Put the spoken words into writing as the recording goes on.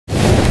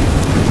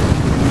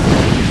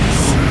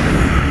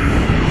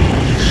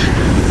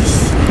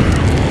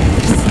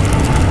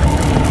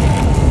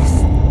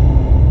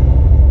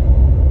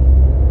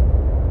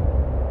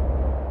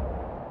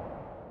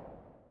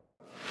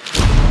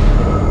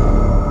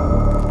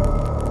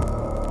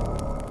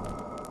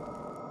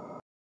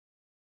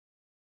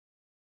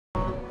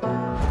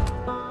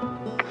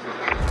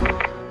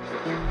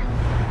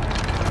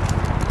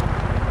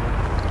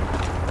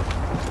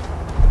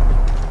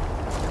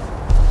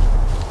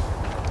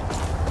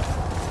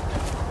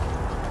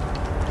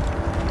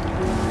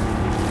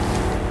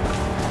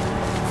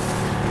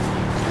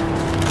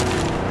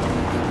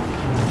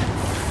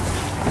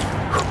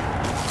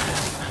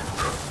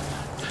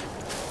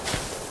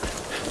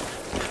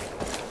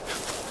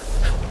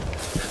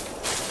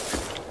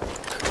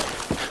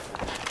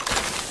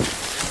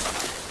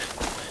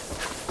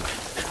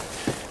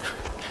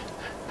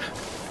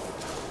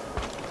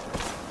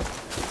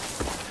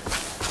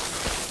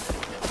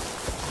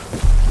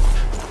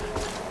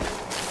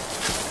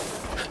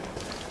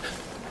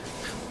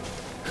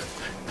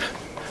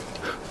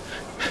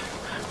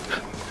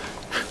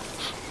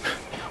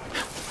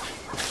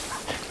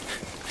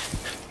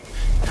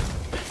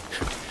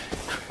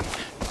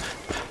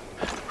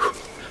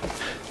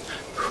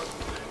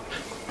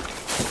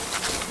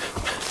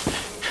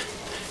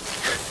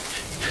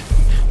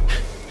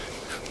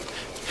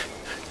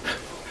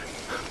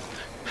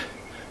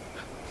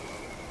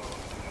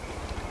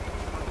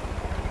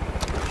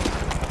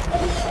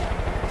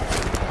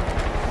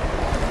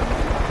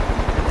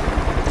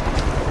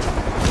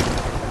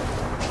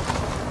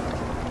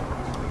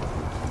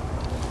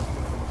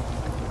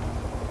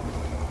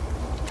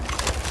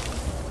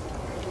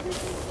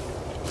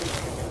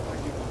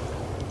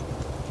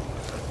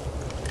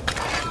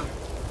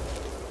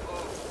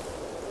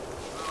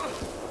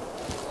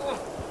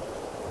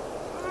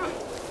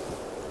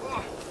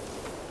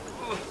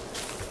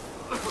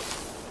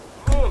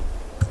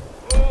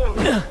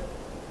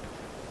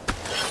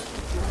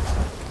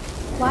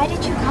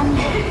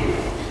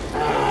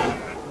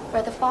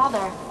for the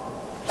father.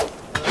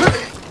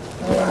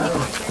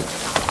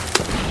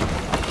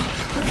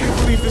 I can't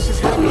believe this is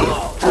happening.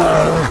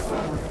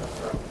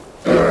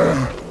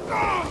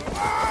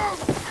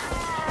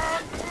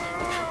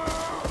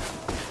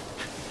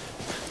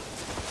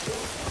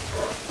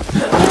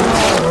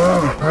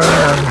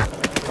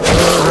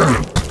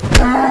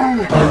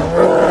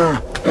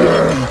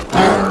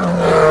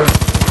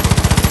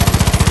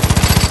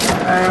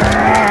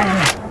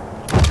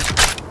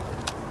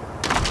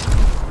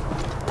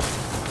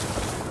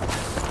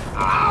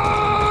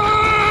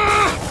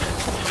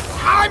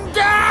 I'm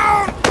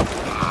down!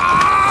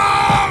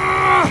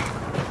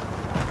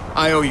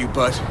 I owe you,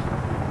 bud.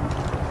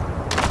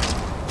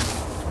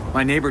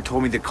 My neighbor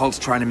told me the cult's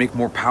trying to make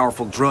more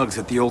powerful drugs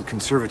at the old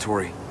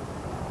conservatory.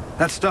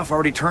 That stuff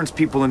already turns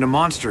people into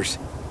monsters.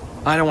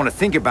 I don't want to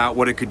think about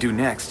what it could do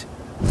next.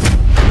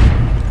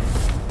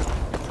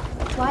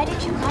 Why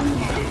did you come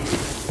here?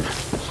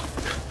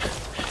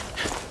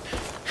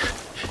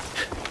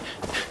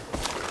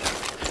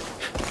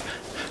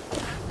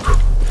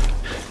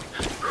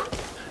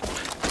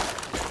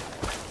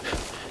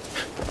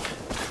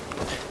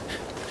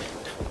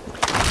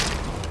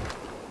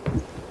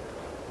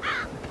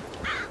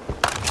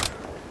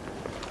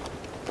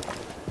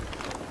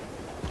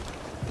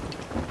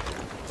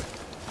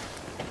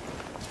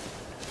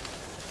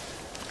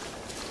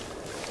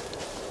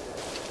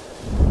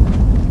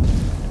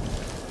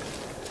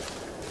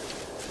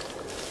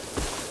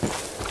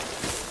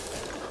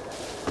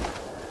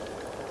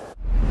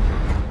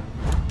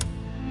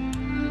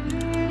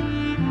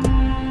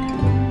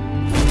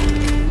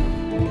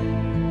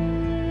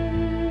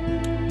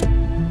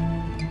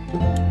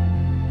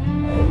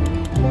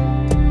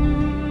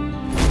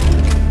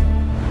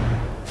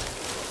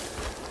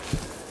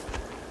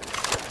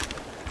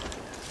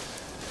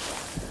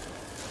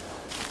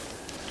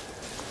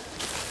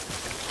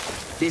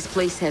 This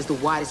place has the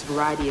widest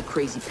variety of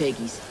crazy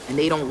peggies, and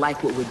they don't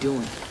like what we're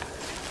doing.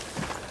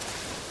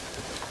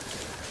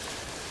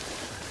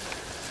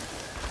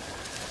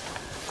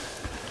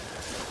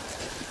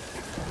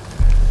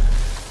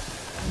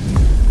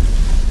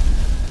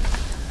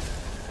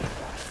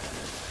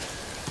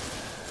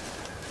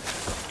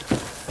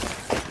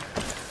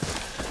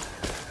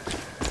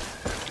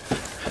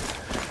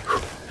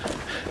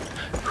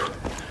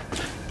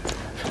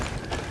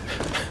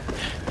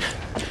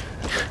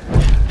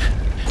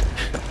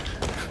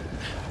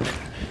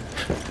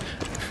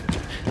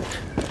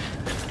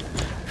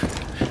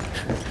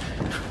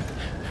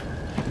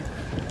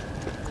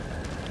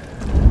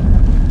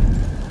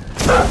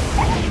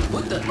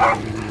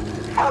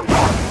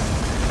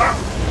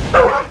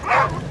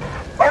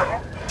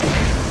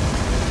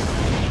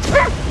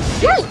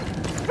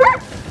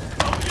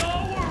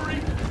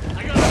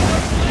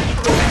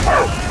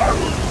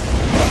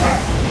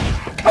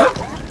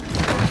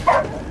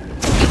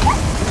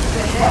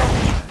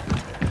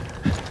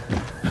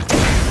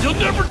 You'll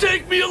never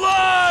take me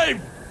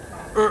alive!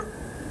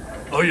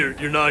 Oh,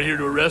 you're not here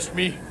to arrest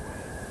me?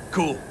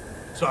 Cool.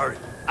 Sorry.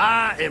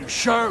 I am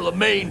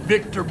Charlemagne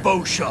Victor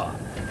Beauchamp.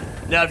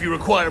 Now, if you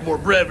require more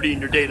brevity in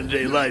your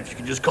day-to-day life, you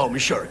can just call me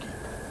Sharky.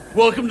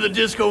 Welcome to the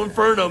Disco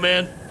Inferno,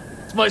 man.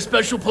 It's my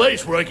special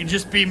place where I can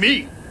just be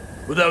me.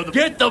 Without the—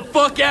 Get the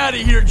fuck out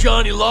of here,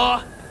 Johnny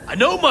Law! I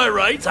know my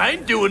rights, I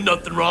ain't doing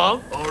nothing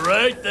wrong.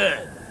 Alright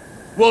then.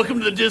 Welcome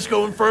to the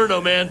Disco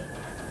Inferno, man.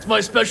 It's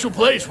my special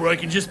place where I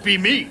can just be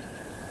me.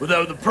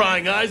 Without the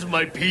prying eyes of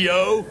my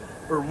PO,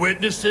 or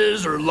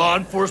witnesses, or law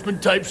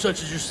enforcement types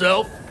such as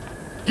yourself.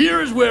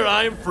 Here is where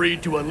I am free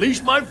to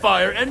unleash my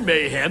fire and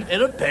mayhem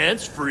in a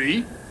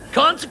pants-free,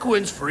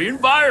 consequence-free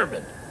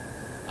environment.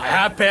 I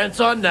have pants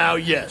on now,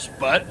 yes,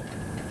 but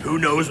who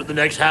knows what the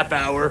next half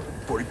hour,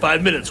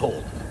 45 minutes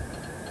hold.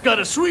 Got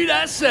a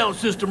sweet-ass sound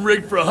system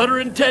rigged for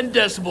 110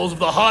 decibels of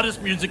the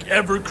hottest music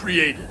ever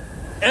created.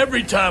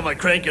 Every time I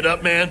crank it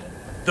up, man,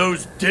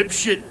 those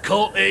dipshit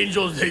cult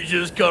angels, they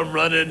just come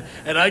running,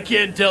 and I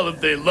can't tell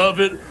if they love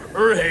it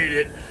or hate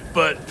it,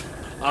 but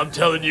I'm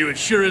telling you, it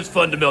sure is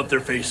fun to melt their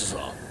faces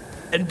off.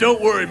 And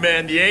don't worry,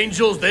 man, the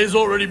angels, they's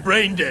already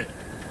brain dead.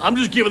 I'm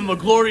just giving them a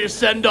glorious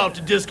send-off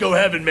to disco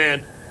heaven,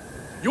 man.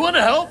 You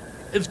wanna help?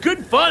 It's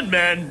good fun,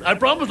 man. I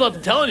promise not to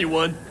tell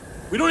anyone.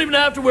 We don't even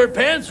have to wear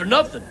pants or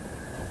nothing.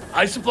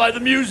 I supply the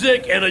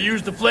music, and I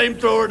use the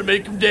flamethrower to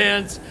make them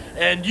dance,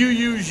 and you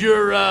use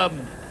your, I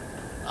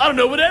don't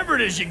know, whatever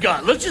it is you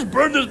got. Let's just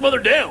burn this mother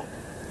down.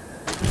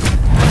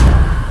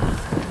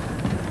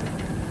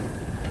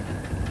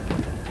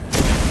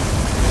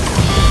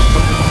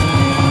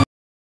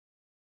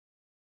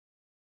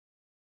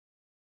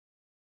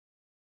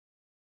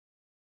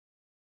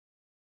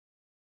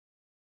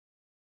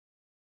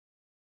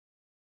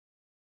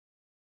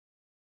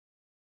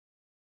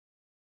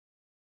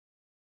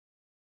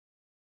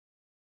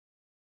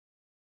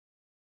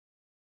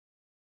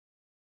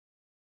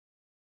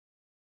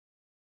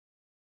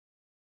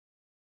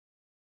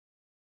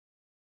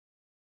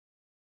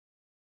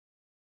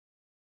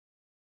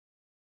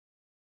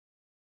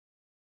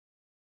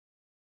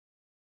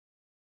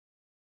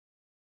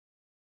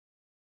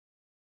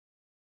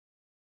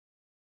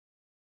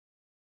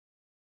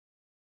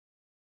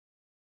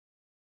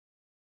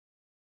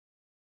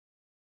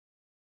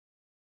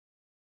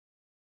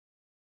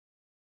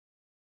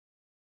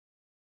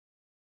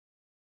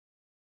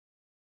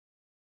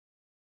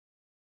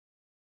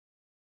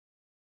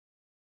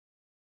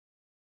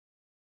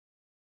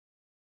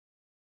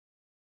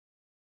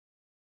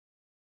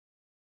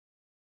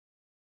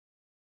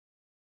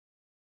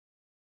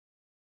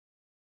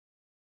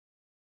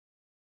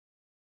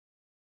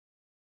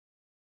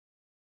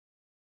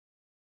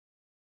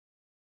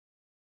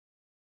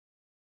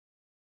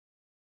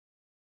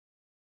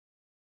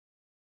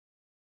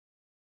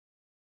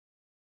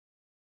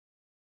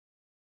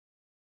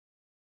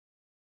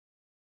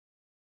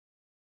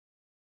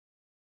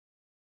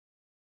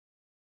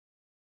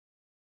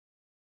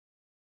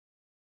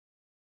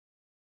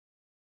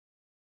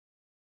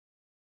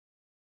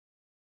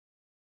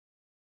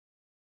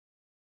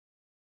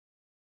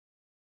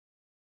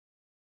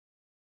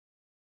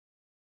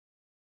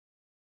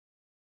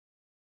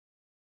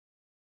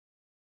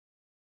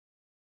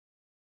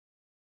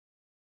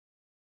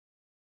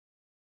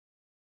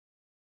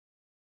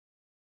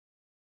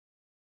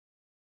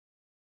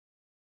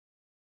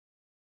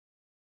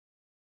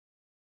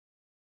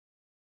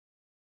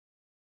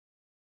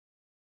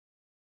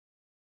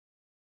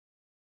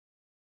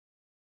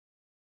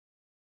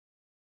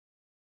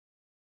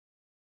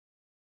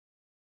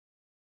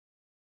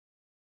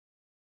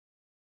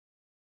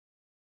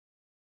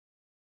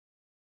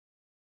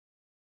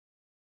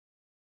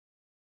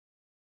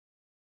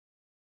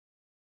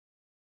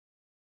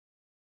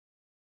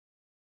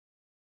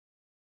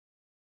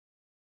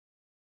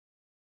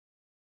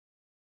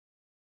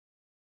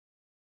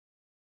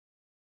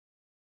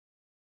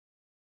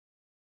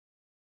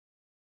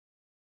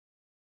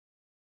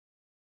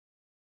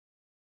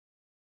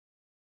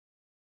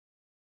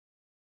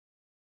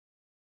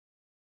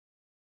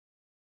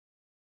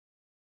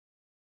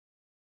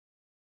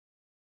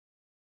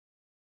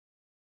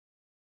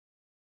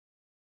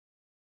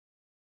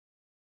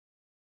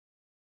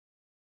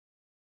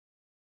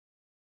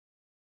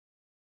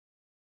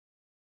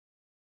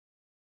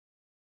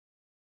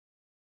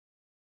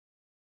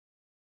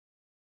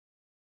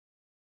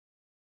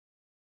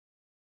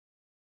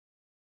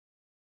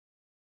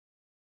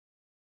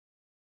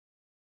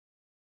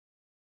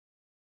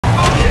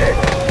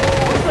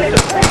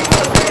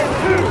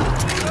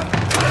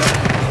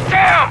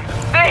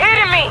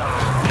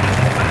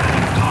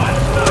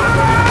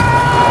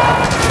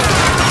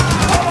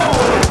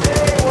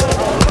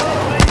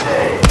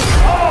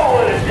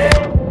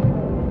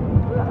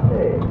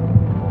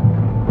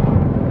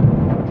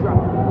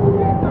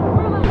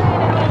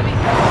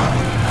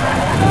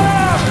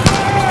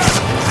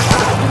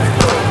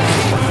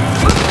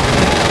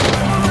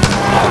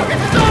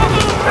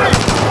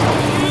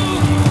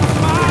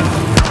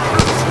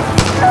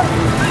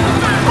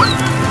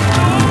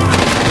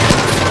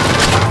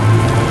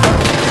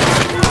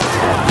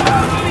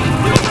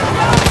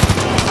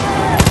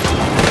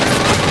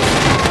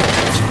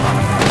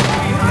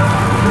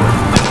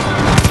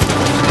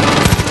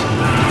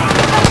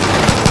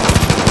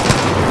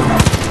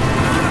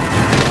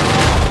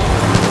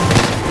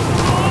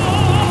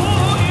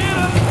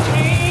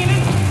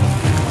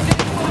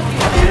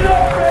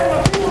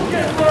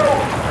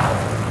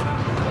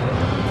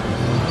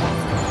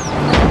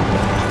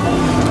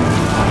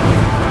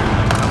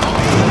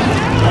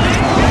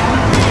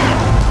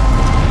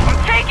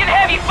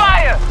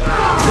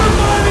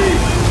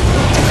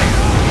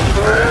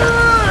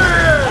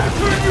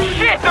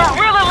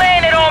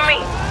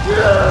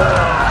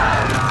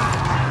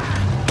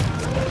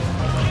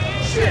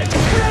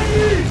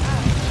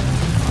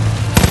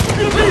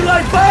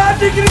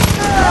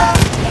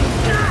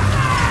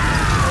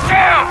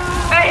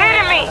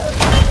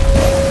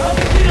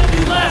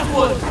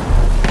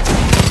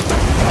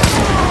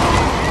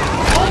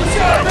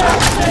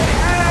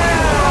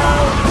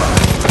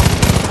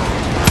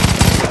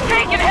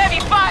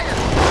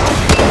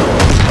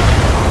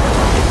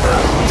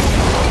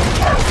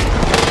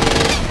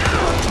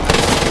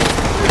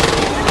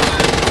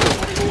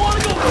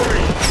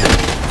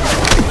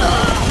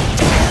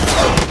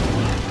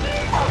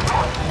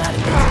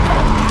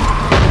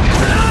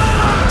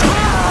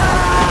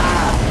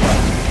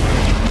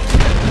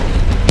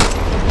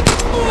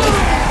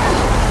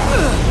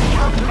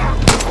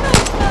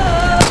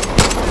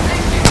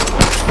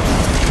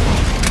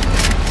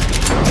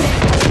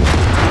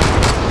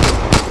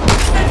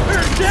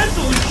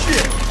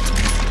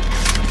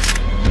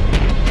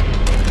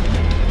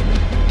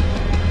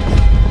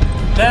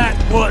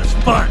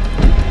 Fart.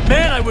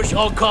 Man, I wish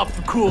all cops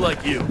were cool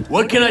like you.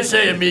 What can I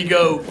say,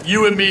 amigo?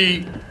 You and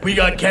me, we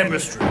got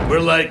chemistry. We're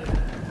like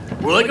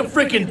a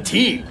freaking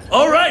team.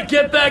 All right,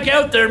 get back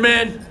out there,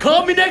 man.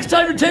 Call me next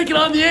time you're taking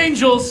on the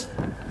Angels.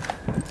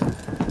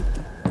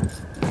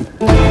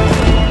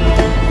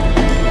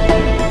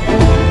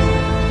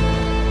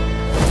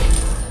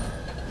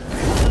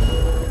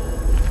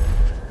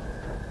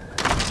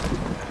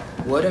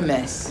 What a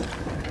mess.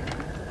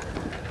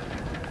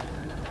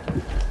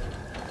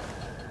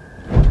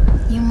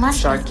 You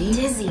must Sharky? be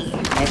dizzy.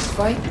 Next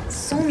fight?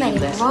 So many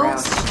less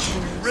roads to routes.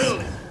 choose.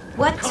 Really?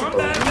 What to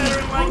Combat believe?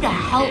 veteran like Who to you.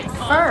 help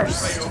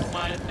first? Don't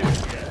mind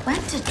enthusiasm.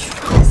 When to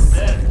trust?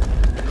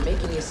 You're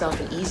making yourself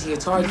an easier You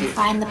target.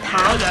 find the Well,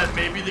 path. that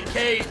may be the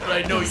case, but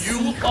I know You you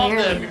see will pop them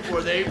clearly.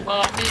 before they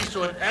pop me,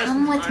 so in essence,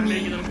 Come with I'm me,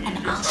 making them and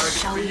easier I'll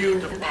targets show for you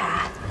to the pop.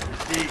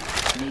 path.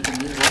 See, Making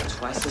me work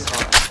twice as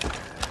hard.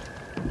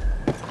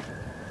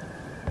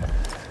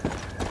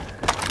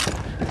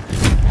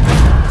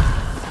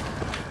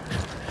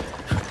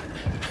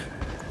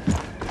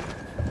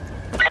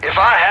 If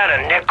I had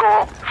a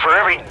nickel for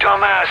every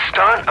dumbass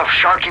stunt of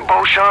Sharky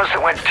Beauchamp's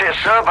that went tits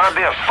up, I'd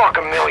be a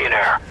fucking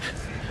millionaire.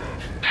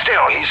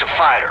 Still, he's a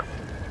fighter.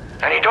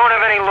 And he don't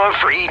have any love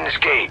for Eden's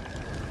Gate.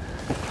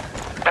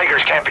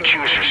 Beggars can't be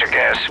choosers, I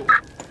guess.